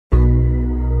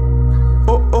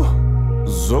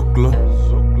Zoklo.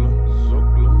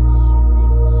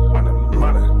 Money,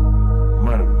 money,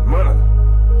 money, money,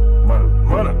 money,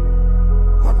 money,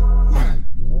 money.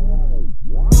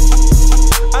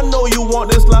 I know you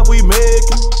want this life we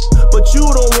making, but you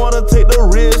don't wanna take the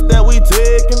risk that we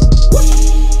taking.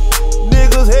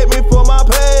 Niggas hate me for my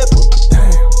paper.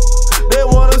 They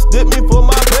wanna stick me for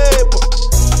my paper.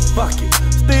 Fuck it,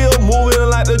 still moving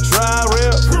like the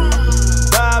tri-rail.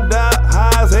 Vibed out,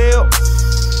 high as hell.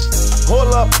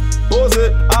 Hold up, pause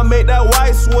it, I make that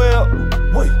white swell.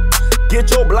 Wait, get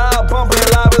your blood pumping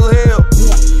live as hell.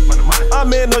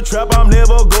 I'm in the trap, I'm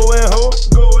never going home.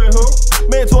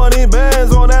 Made 20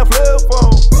 bands on that flip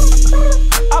phone.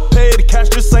 I paid the cash,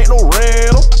 this ain't no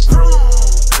rental.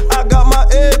 I got my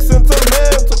eggs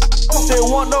sentimental. They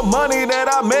want the money that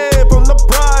I made from the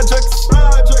projects.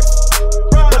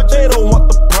 But they don't want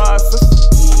the process.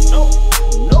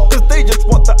 Cause they just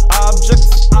want the objects.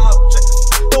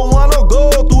 Don't wanna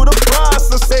go through the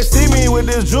process. They see me with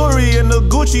this jewelry and the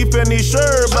Gucci Fendi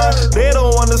shirt, but they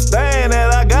don't understand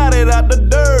that I got it out the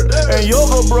dirt. And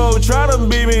Yoga bro try to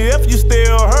beat me if you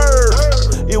still hurt.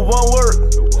 It won't work.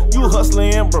 You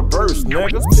hustling in reverse,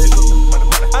 nigga.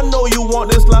 I know you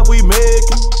want this life we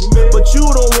making, but you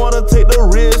don't wanna take the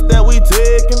risk that we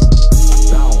taking.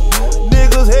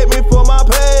 Niggas hate me for my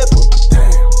paper.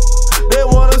 They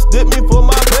wanna stick me for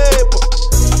my paper.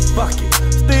 Fuck it,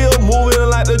 still moving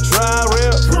like the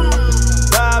tri-rail.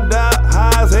 Vibed out,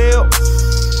 high as hell.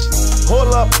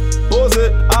 Hold up, pause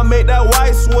it, I make that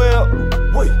white swell.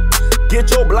 Wait, get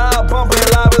your blood pumping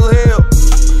live as hell.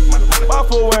 My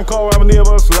foot went cold, I'm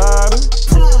never sliding.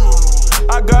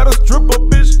 I got a stripper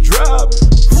bitch driving,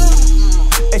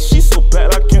 and she so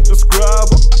bad I can't describe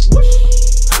her.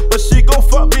 But she gon'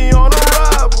 fuck me on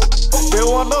arrival. They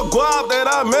want the guap that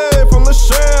I made from the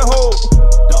sharehold.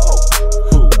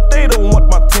 They don't want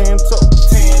my 10-toe.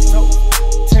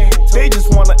 They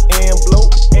just wanna end blow.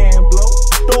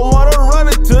 Don't wanna run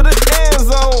it to the end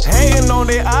zone. Hanging on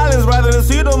their islands rather than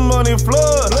see the money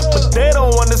flood. But they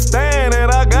don't understand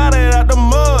that I got it out the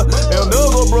mud. And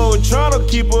Nugga bro tryna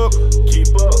keep up.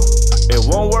 It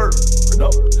won't work.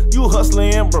 You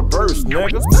hustling in reverse,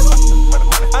 nigga.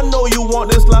 I know you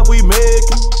want this life we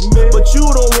making, but you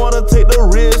don't wanna take the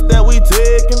risk that we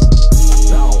taking.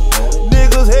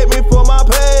 Niggas hate me for my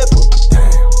paper.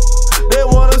 They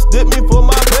wanna stick me for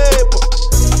my paper.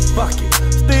 Fuck it,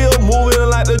 still moving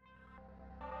like the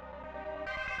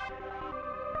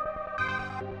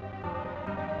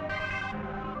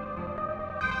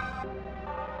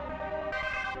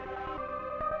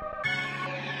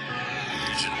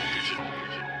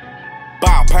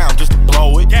buy a pound just to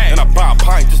blow it, and I buy a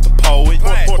pint just to pull it.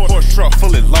 Horse truck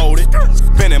fully loaded,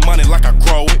 spending money like I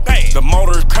grow it. The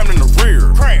motor is coming in the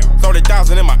rear,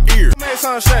 30,000 in my ear. Make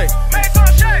some shake.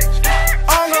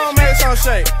 I'm gon' make some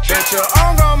shake. Bet you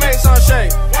I'm gon' make